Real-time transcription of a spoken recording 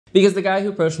Because the guy who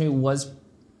approached me was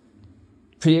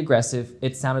pretty aggressive.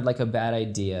 It sounded like a bad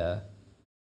idea.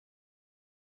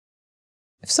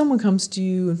 If someone comes to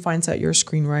you and finds out you're a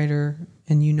screenwriter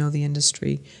and you know the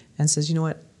industry and says, you know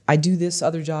what, I do this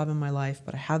other job in my life,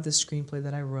 but I have this screenplay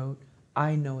that I wrote.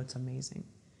 I know it's amazing.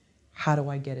 How do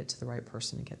I get it to the right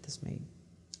person to get this made?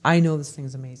 I know this thing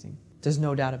is amazing. There's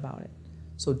no doubt about it.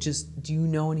 So just, do you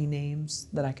know any names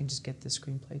that I can just get this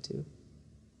screenplay to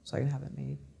so I can have it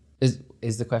made?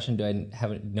 Is the question, do I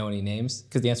know any names?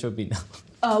 Because the answer would be no.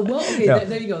 Well, okay, no.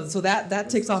 There you go. So that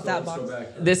takes off that box.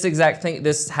 This exact thing,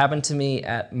 this happened to me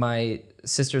at my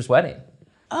sister's wedding.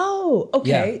 Oh,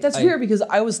 okay. Yeah, That's weird because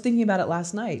I was thinking about it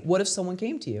last night. What if someone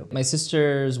came to you? My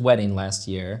sister's wedding last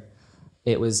year,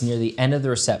 it was near the end of the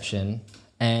reception,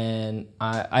 and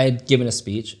I had given a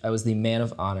speech. I was the man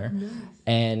of honor, nice.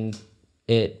 And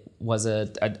it was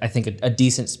I think a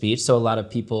decent speech. So a lot of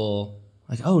people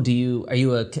like, oh, are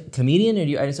you a comedian, or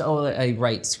do you? I said, oh, I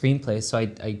write screenplays, so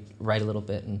I write a little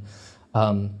bit, and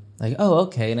like, oh,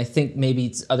 okay. And I think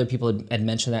maybe other people had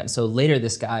mentioned that. And so later,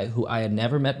 this guy who I had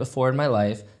never met before in my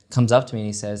life comes up to me and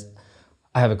he says,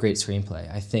 I have a great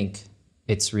screenplay. I think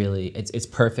it's really, it's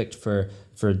perfect for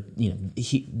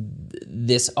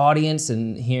this audience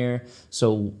and here.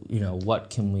 So, what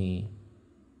can we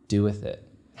do with it?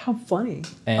 How funny.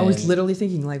 And I was literally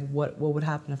thinking, like, what would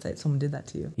happen if someone did that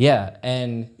to you? Yeah.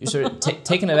 And you're sort of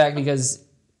taken aback because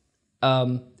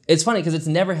it's funny because it's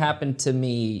never happened to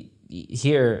me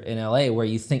here in LA where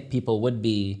you think people would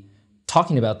be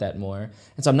talking about that more.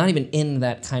 And so I'm not even in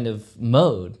that kind of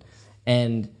mode.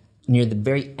 And near the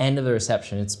very end of the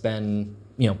reception, it's been,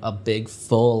 a big,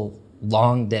 full,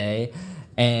 long day,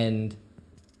 and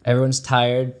everyone's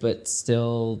tired, but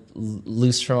still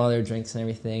loose from all their drinks and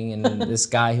everything. And this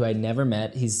guy who I never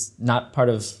met, he's not part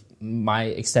of my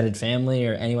extended family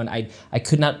or anyone. I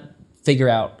could not figure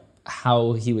out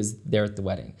how he was there at the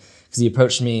wedding because he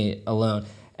approached me alone.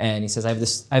 And he says, I have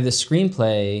this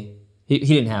screenplay. He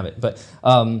didn't have it, but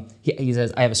he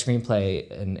says, I have a screenplay,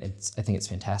 and I think it's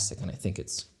fantastic, and I think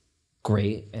it's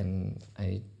great, and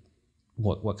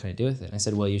what can I do with it? And I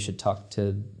said, well, you should talk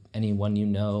to anyone you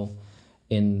know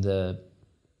in the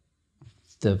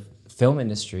film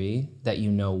industry that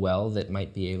you know well that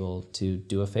might be able to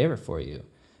do a favor for you.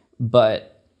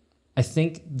 But I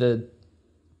think the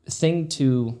thing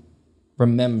to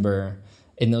remember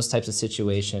in those types of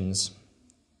situations,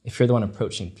 if you're the one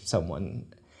approaching someone,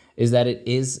 is that it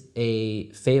is a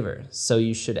favor. So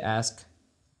you should ask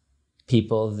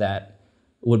people that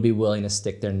would be willing to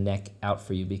stick their neck out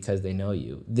for you because they know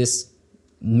you. This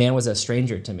man was a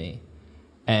stranger to me,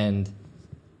 and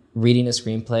reading a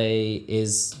screenplay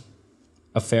is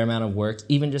a fair amount of work,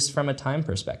 even just from a time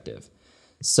perspective.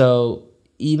 So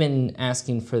even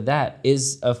asking for that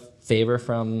is a favor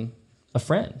from a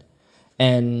friend.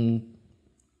 And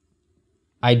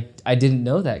I didn't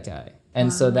know that guy.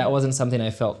 And so that wasn't something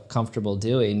I felt comfortable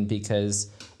doing,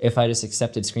 because if I just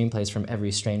accepted screenplays from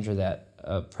every stranger that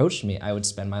approached me, I would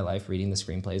spend my life reading the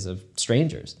screenplays of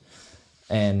strangers.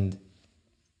 And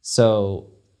so,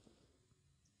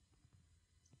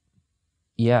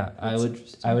 yeah, I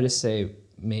would just say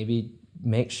maybe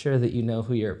make sure that you know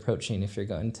who you're approaching if you're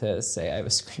going to say, I have a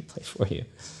screenplay for you.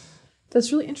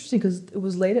 That's really interesting because it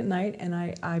was late at night and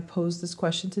I posed this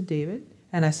question to David.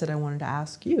 And I said, I wanted to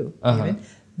ask you, David,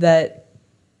 that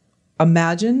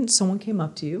imagine someone came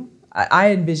up to you.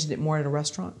 I envisioned it more at a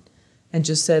restaurant and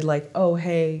just said like, oh,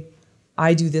 hey,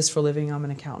 I do this for a living. I'm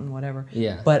an accountant, whatever.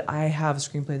 Yeah. But I have a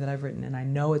screenplay that I've written and I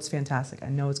know it's fantastic. I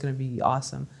know it's going to be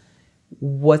awesome.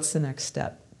 What's the next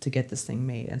step to get this thing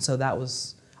made? And so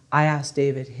I asked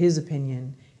David his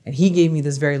opinion and he gave me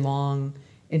this very long,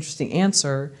 interesting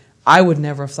answer. I would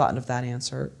never have thought of that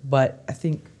answer, but I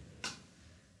think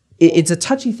it's a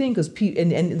touchy thing because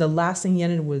and the last thing he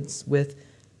ended with,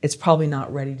 it's probably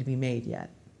not ready to be made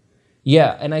yet.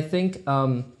 Yeah, and I think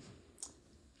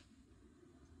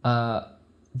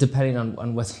depending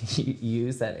on whether you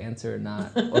use that answer or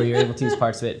not, or you're able to use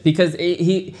parts of it, because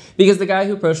the guy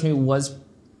who approached me was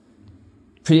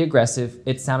pretty aggressive.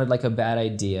 It sounded like a bad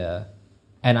idea,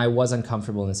 and I was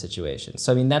uncomfortable in the situation.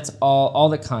 So I mean, that's all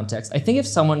the context. I think if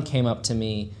someone came up to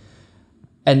me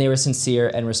and they were sincere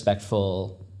and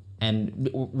respectful and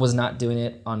was not doing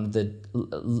it on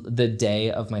the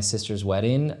day of my sister's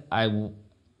wedding, I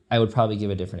would probably give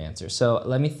a different answer. So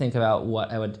let me think about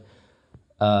what I would.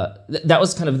 That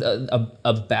was kind of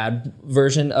a bad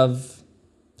version of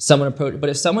someone approach. But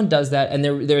if someone does that and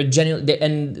they're genuine,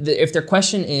 if their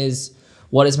question is,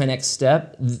 what is my next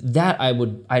step? That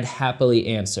I'd happily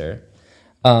answer.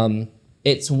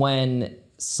 It's when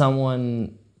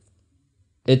someone,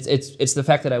 it's the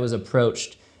fact that I was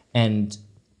approached and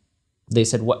they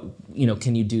said, what,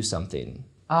 can you do something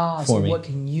for so me? what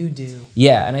can you do?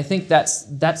 Yeah, and I think that's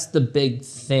the big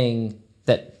thing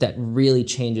that really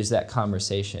changes that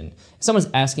conversation. If someone's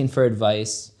asking for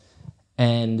advice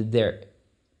and they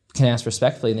can ask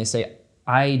respectfully and they say,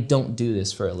 I don't do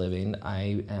this for a living.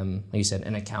 I am, like you said,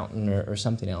 an accountant or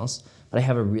something else, but I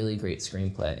have a really great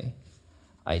screenplay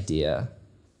idea.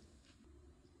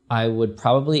 I would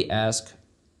probably ask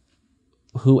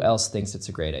who else thinks it's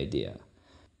a great idea.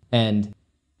 And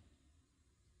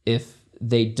if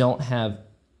they don't have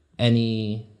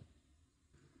any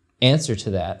answer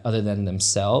to that other than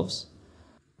themselves,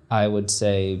 I would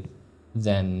say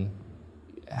then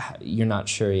you're not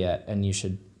sure yet and you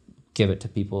should give it to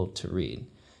people to read.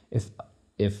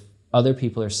 If other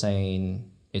people are saying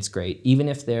it's great, even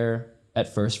if they're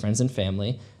at first friends and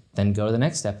family, then go to the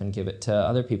next step and give it to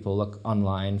other people. Look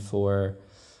online for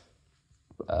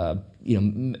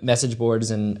message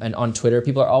boards and on Twitter.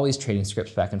 People are always trading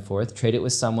scripts back and forth. Trade it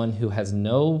with someone who has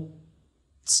no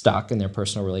stock in their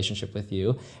personal relationship with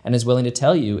you and is willing to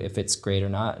tell you if it's great or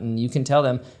not. And you can tell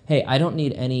them, hey, I don't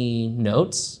need any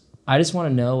notes. I just want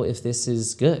to know if this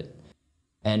is good.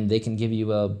 And they can give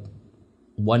you a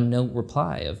one-note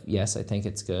reply of, yes, I think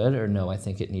it's good, or no, I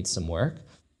think it needs some work.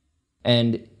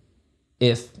 And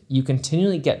if you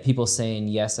continually get people saying,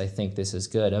 yes, I think this is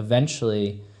good,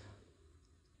 eventually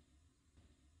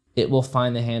it will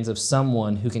find the hands of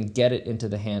someone who can get it into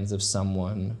the hands of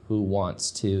someone who wants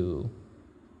to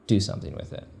do something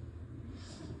with it.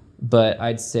 But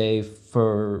I'd say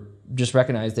just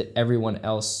recognize that everyone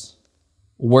else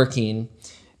working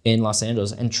in Los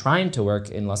Angeles and trying to work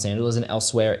in Los Angeles and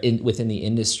elsewhere within the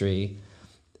industry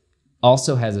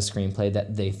also has a screenplay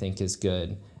that they think is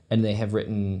good, and they have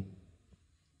written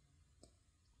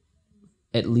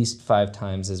at least 5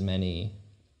 times as many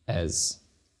as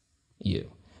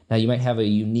you. Now, you might have a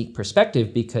unique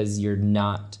perspective because you're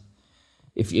not,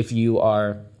 if you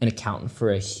are an accountant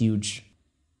for a huge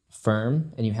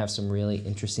firm and you have some really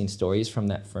interesting stories from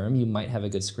that firm, you might have a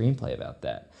good screenplay about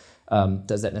that.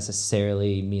 Does that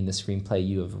necessarily mean the screenplay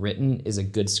you have written is a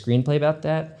good screenplay about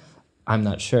that? I'm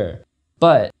not sure.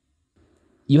 But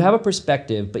you have a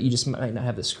perspective, but you just might not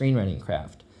have the screenwriting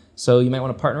craft. So you might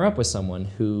want to partner up with someone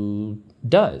who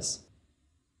does,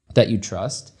 that you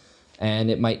trust.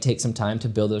 And it might take some time to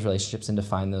build those relationships and to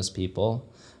find those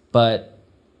people. But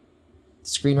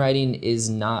screenwriting is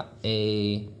not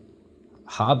a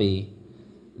hobby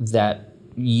that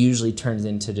usually turns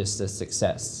into just a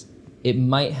success. It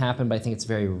might happen, but I think it's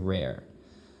very rare.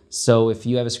 So if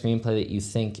you have a screenplay that you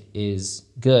think is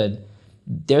good,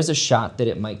 there's a shot that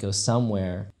it might go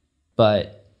somewhere,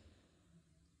 but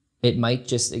it might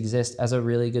just exist as a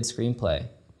really good screenplay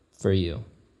for you.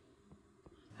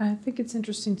 I think it's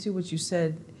interesting too what you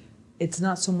said. It's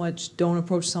not so much don't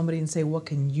approach somebody and say, what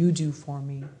can you do for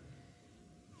me?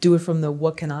 Do it from the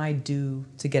what can I do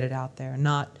to get it out there,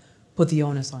 not put the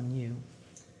onus on you.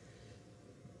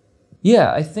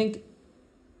 Yeah, I think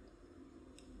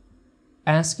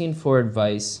asking for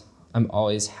advice, I'm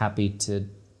always happy to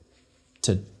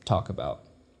talk about.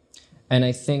 And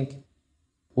I think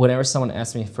whenever someone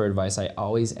asks me for advice, I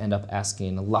always end up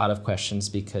asking a lot of questions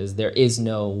because there is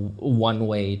no one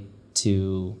way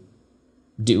to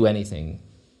do anything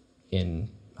in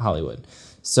Hollywood.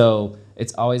 So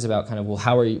it's always about kind of, well,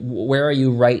 where are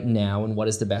you right now and what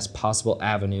is the best possible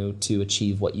avenue to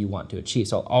achieve what you want to achieve?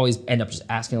 So I'll always end up just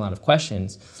asking a lot of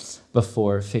questions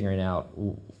before figuring out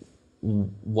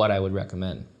what I would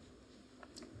recommend.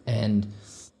 And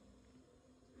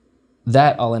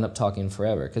that I'll end up talking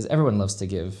forever because everyone loves to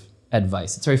give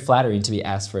advice. It's very flattering to be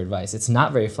asked for advice. It's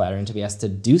not very flattering to be asked to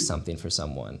do something for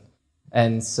someone.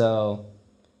 And so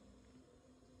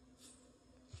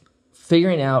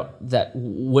figuring out that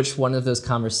which one of those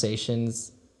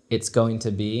conversations it's going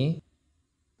to be,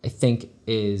 I think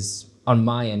is, on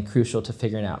my end, crucial to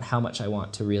figuring out how much I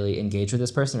want to really engage with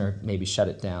this person or maybe shut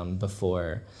it down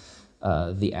before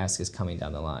the ask is coming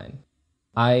down the line.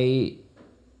 I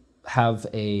have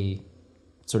a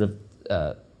sort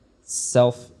of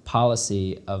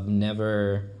self-policy of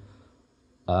never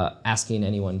asking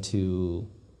anyone to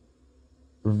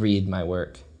read my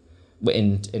work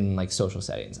in like social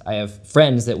settings. I have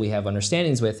friends that we have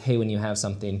understandings with, hey, when you have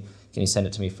something, can you send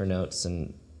it to me for notes?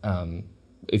 And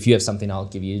if you have something, I'll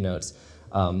give you notes.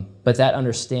 But that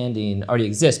understanding already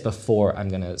exists before I'm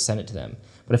gonna send it to them.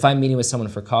 But if I'm meeting with someone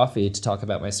for coffee to talk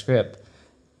about my script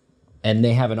and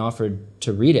they haven't offered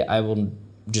to read it, I will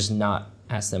just not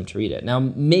ask them to read it. Now,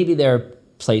 maybe there are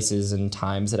places and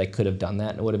times that I could have done that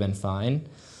and it would have been fine.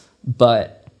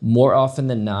 But more often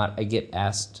than not, I get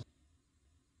asked,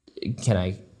 can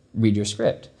I read your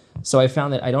script? So I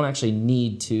found that I don't actually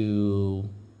need to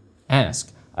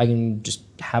ask. I can just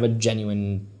have a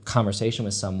genuine conversation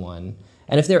with someone.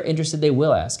 And if they're interested, they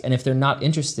will ask. And if they're not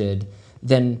interested,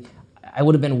 then I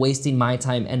would have been wasting my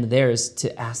time and theirs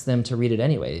to ask them to read it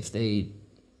anyway.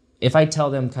 If I tell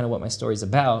them kind of what my story's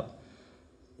about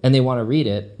and they want to read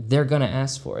it, they're going to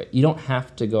ask for it. You don't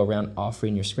have to go around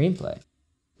offering your screenplay.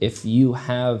 If you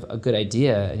have a good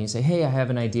idea and you say, hey, I have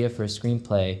an idea for a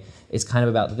screenplay, it's kind of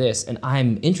about this, and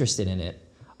I'm interested in it,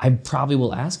 I probably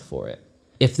will ask for it.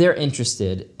 If they're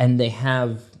interested and they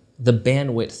have the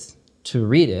bandwidth to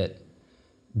read it,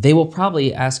 they will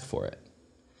probably ask for it.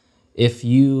 If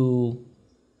you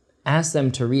ask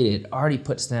them to read it, it already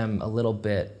puts them a little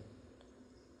bit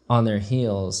on their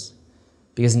heels,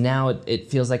 because now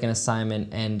it feels like an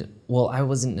assignment, and, well, I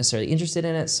wasn't necessarily interested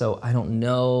in it, so I don't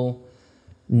know.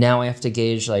 Now I have to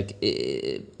gauge, like,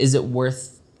 is it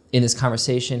worth, in this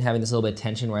conversation, having this little bit of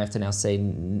tension where I have to now say,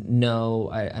 no,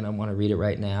 I don't want to read it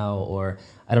right now, or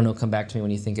I don't know, come back to me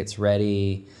when you think it's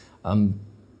ready.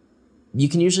 You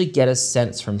can usually get a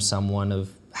sense from someone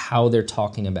of how they're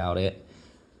talking about it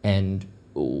and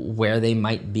where they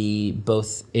might be,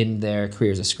 both in their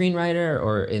career as a screenwriter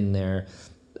or in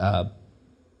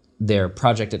their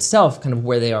project itself, kind of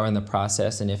where they are in the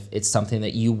process, and if it's something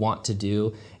that you want to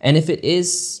do. And if it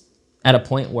is at a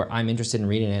point where I'm interested in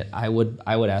reading it, I would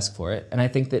ask for it. And I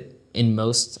think that in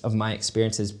most of my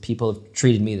experiences, people have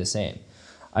treated me the same.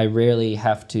 I rarely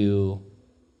have to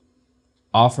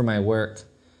offer my work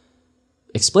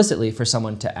explicitly for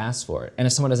someone to ask for it. And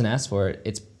if someone doesn't ask for it,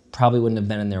 it's probably wouldn't have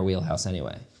been in their wheelhouse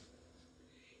anyway.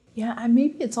 Yeah, and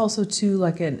maybe it's also too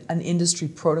like an industry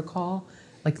protocol,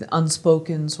 like the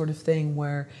unspoken sort of thing,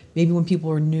 where maybe when people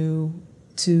are new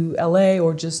to LA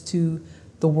or just to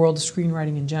the world of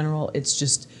screenwriting in general, it's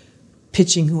just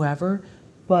pitching whoever.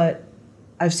 But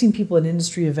I've seen people at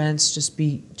industry events just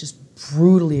be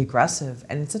brutally aggressive,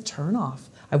 and it's a turnoff.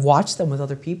 I've watched them with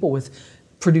other people, with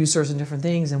producers and different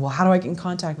things, and, well, how do I get in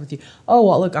contact with you? Oh,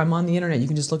 well, look, I'm on the internet, you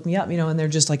can just look me up, and they're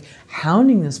just like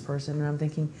hounding this person, and I'm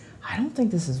thinking, I don't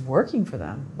think this is working for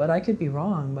them, but I could be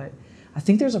wrong. But I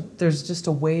think there's just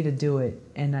a way to do it,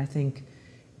 and I think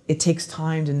it takes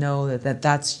time to know that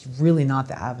that's really not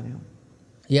the avenue.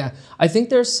 Yeah, I think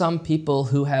there's some people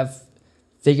who have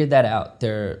figured that out.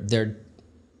 They're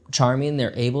charming,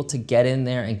 they're able to get in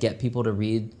there and get people to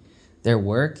read their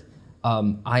work.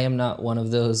 I am not one of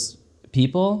those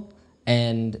people,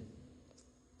 and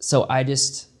so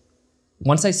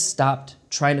once I stopped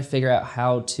trying to figure out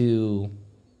how to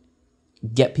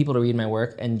get people to read my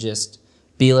work and just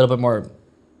be a little bit more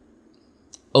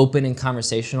open and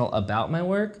conversational about my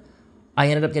work, I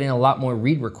ended up getting a lot more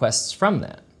read requests from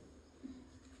that.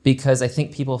 Because I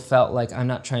think people felt like I'm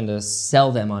not trying to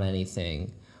sell them on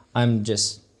anything, I'm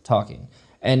just talking.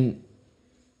 And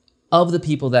of the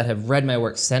people that have read my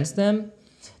work since then,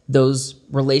 those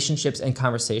relationships and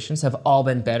conversations have all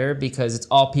been better, because it's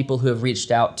all people who have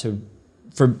reached out to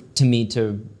me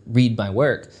to read my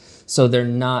work. So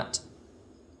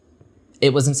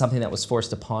it wasn't something that was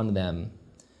forced upon them.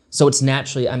 So it's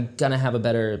naturally, I'm gonna have a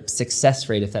better success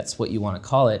rate, if that's what you want to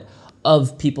call it,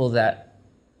 of people that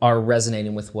are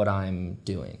resonating with what I'm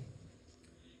doing.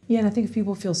 Yeah, and I think if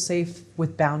people feel safe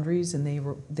with boundaries and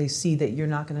they see that you're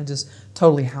not going to just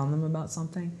totally hound them about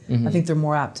something, I think they're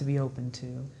more apt to be open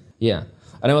to. Yeah,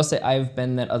 and I will say I've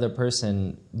been that other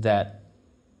person that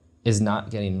is not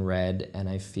getting read, and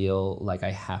I feel like I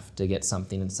have to get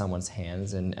something in someone's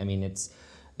hands, and I mean it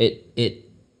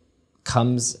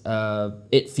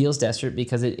feels desperate,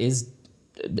 because it is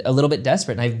a little bit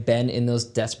desperate, and I've been in those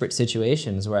desperate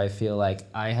situations where I feel like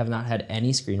I have not had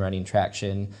any screenwriting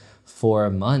traction for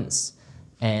months,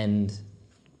 and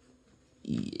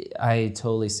I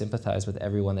totally sympathize with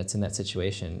everyone that's in that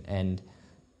situation. And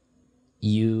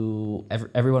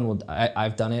everyone will.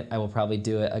 I've done it. I will probably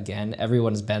do it again.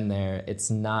 Everyone's been there. It's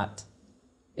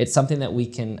something that we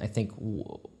can, I think,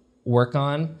 work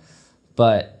on,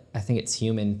 but I think it's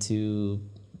human to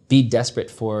be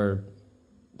desperate for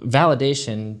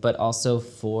validation, but also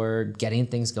for getting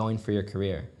things going for your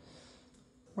career.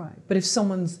 Right. But if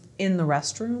someone's in the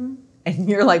restroom and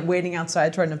you're like waiting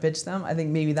outside trying to pitch them, I think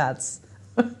maybe that's,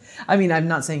 I mean, I'm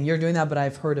not saying you're doing that, but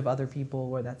I've heard of other people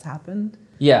where that's happened.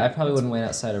 Yeah, I probably wouldn't wait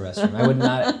outside a restroom. I would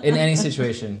not, in any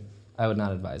situation, I would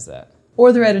not advise that.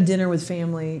 Or they're at a dinner with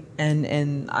family,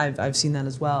 and I've seen that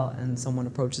as well, and someone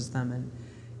approaches them and,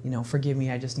 forgive me,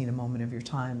 I just need a moment of your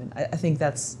time. And I think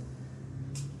that's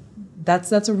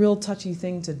a real touchy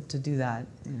thing to do that,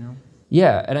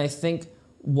 Yeah, and I think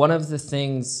one of the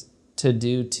things to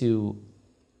do to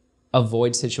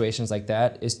avoid situations like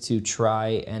that is to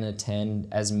try and attend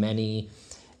as many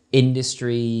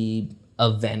industry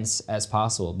events as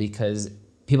possible, because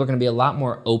people are going to be a lot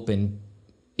more open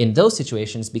in those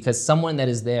situations, because someone that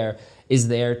is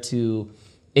there to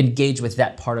engage with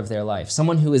that part of their life.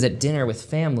 Someone who is at dinner with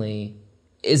family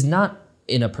is not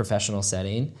in a professional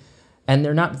setting, and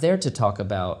they're not there to talk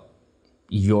about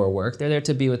your work. They're there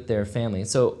to be with their family.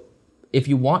 So if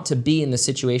you want to be in the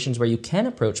situations where you can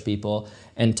approach people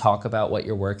and talk about what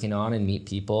you're working on and meet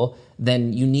people,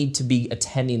 then you need to be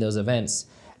attending those events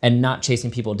and not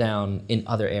chasing people down in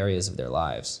other areas of their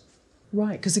lives.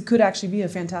 Right, because it could actually be a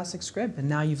fantastic script, and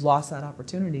now you've lost that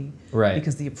opportunity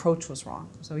because the approach was wrong.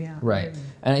 So yeah. Right.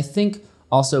 And I think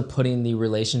also putting the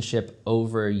relationship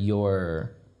over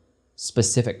your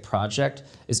specific project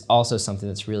is also something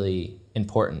that's really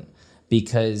important,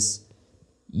 because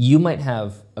you might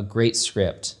have a great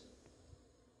script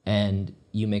and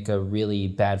you make a really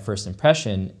bad first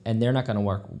impression, and they're not going to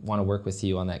want to work with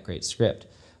you on that great script.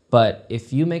 But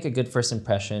if you make a good first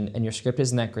impression and your script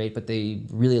isn't that great, but they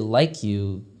really like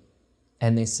you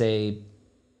and they say,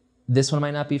 this one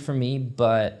might not be for me,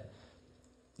 but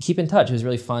keep in touch, it was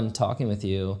really fun talking with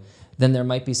you, then there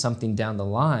might be something down the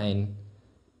line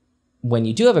when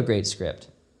you do have a great script,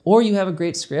 or you have a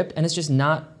great script and it's just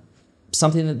not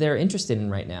something that they're interested in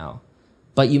right now.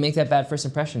 But you make that bad first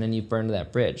impression and you've burned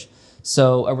that bridge.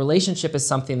 So a relationship is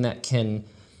something that can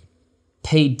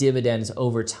pay dividends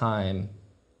over time,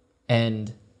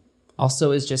 and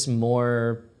also is just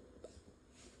more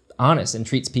honest and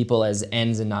treats people as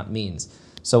ends and not means.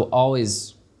 So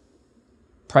always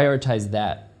prioritize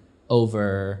that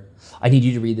over, I need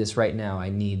you to read this right now.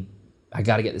 I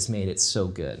got to get this made. It's so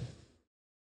good.